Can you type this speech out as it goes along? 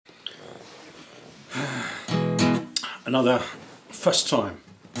Another first time,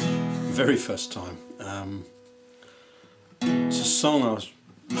 very first time. It's a song I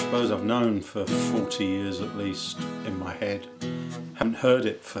suppose I've known for 40 years at least in my head. Haven't heard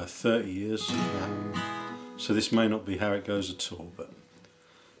it for 30 years, so this may not be how it goes at all, but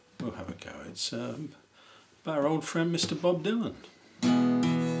we'll have a go. It's about our old friend Mr. Bob Dylan.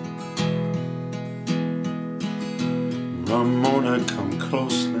 Ramona, come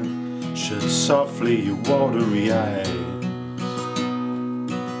closely, shut softly your watery eyes.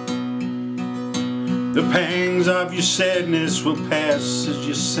 The pangs of your sadness will pass as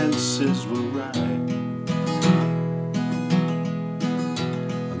your senses will rise.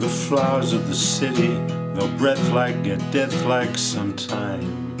 The flowers of the city, they'll breath-like, get death-like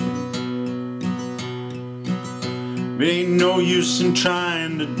sometime. There ain't no use in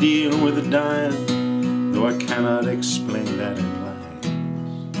trying to deal with the dying, though I cannot explain that in lines.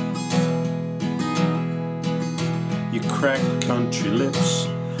 Your cracked country lips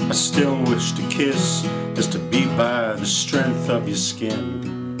I still wish to kiss, as to be by the strength of your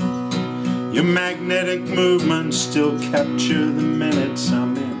skin. Your magnetic movements still capture the minutes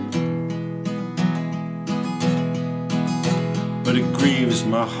I'm in. But it grieves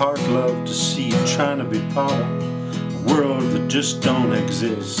my heart, love, to see you trying to be part of a world that just don't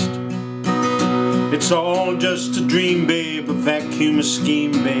exist. It's all just a dream, babe, a vacuum, a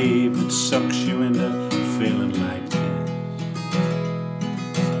scheme, babe, that sucks you into feeling like this.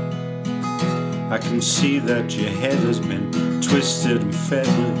 I can see that your head has been twisted and fed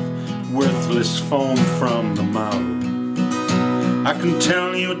with worthless foam from the mouth. I can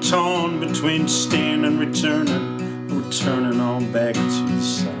tell you're torn between staying and returning on back to the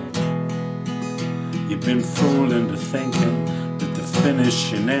south. You've been fooled into thinking that the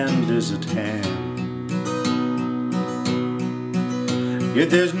finishing end is at hand. Yet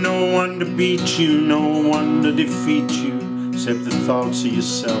there's no one to beat you, no one to defeat you, except the thoughts of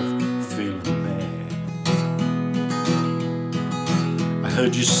yourself feeling bad. I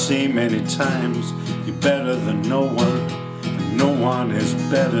heard you say many times you're better than no one, and no one is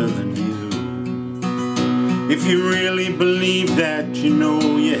better than you. If you really believe that, you know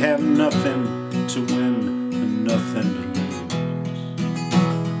you have nothing to win and nothing to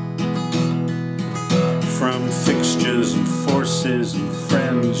lose. From fixtures and forces and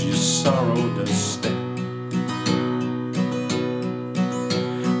friends, your sorrow does stand.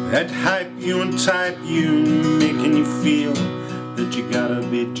 That hype you and type you, making you feel that you gotta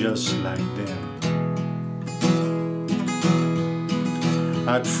be just like them.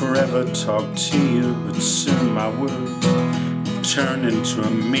 I'd forever talk to you, but soon my words turn into a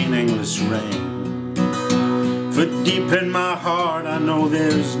meaningless rain. For deep in my heart I know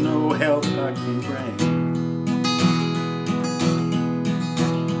there's no help I can bring.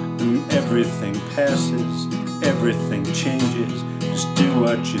 And everything passes, everything changes, just do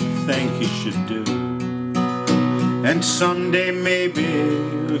what you think you should do. And someday maybe,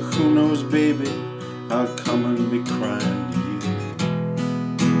 who knows baby, I'll come and be crying